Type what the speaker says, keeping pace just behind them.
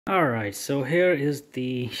Alright, so here is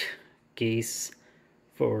the case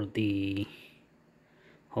for the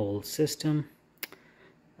whole system.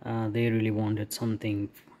 They really wanted something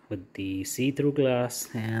with the see-through glass,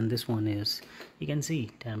 and this one is, you can see,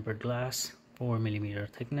 tempered glass, 4mm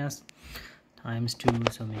thickness times 2,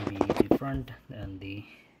 so maybe the front and the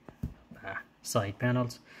side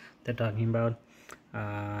panels they're talking about.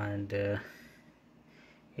 And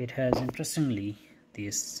it has, interestingly,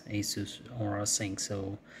 this Asus Aura Sync.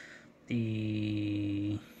 So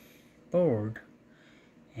the board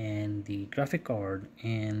and the graphic card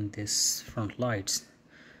and this front lights,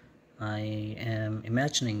 I am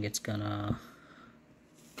imagining it's gonna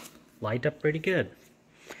light up pretty good.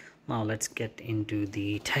 Now let's get into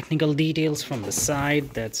the technical details from the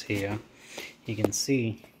side. That's here. You can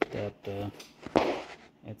see that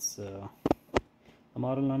it's a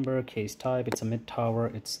model number, case type, it's a mid tower.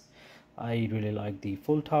 I really like the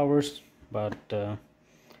full towers, but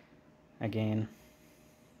again,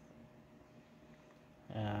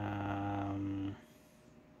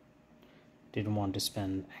 didn't want to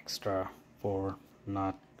spend extra for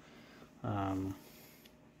not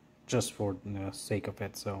just for the sake of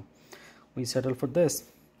it, so we settled for this.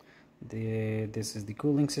 This is the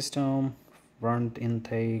cooling system, front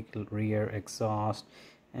intake, rear exhaust,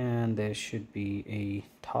 and there should be a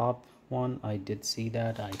top one. I did see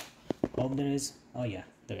that. I hope there is. Oh yeah,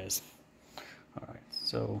 there is. All right,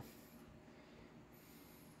 so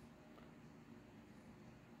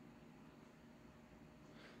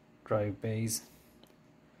drive bays,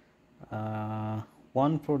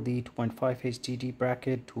 one for the 2.5 HDD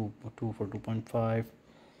bracket, two for 2.5,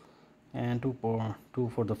 and two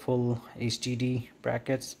for the full HDD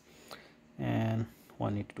brackets, and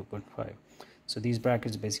one into 2.5. So these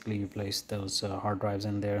brackets, basically you place those hard drives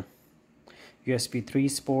in there. USB 3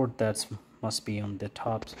 port, that must be on the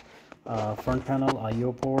top. Front panel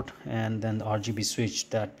IO port, and then the RGB switch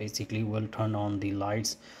that basically will turn on the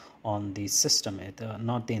lights on the system,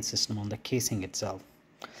 not the system, on the casing itself.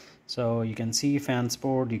 So you can see fans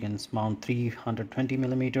port, you can mount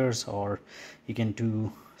 320mm, or you can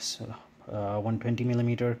do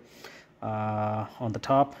 120mm on the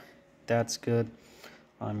top. That's good.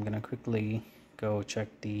 I'm gonna quickly go check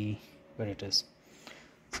where it is.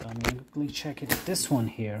 So I'm gonna quickly check it. This one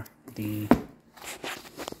here, we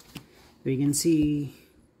can see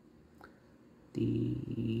the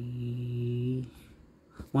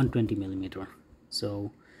 120mm,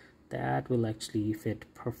 so that will actually fit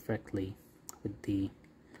perfectly with the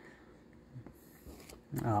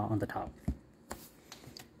on the top.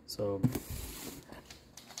 So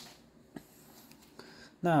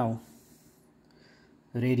now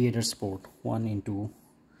radiator support, 1 into,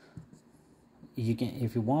 you can,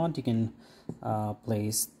 if you want, you can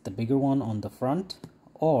place the bigger one on the front,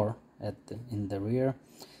 or in the rear,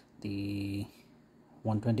 the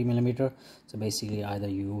 120mm. So basically either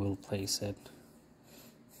you will place it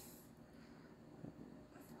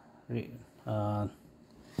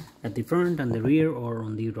at the front and the rear, or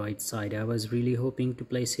on the right side. I was really hoping to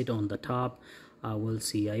place it on the top. We'll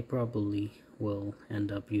see. I probably will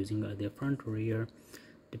end up using either front or rear,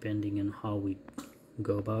 depending on how we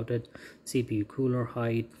go about it. CPU cooler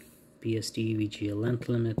height, PSD, VGA length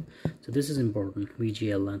limit. So this is important,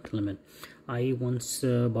 VGA length limit. I once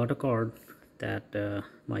bought a card that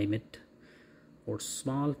my mid or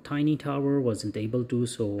small tiny tower wasn't able to,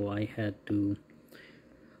 so I had to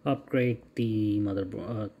upgrade the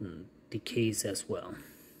motherboard, the case as well.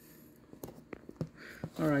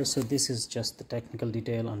 Alright, so this is just the technical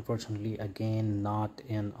detail. Unfortunately, again, not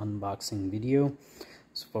an unboxing video,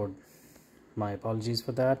 so for my apologies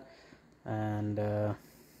for that, and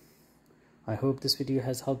I hope this video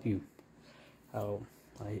has helped you. I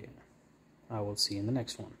will see you in the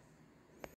next one.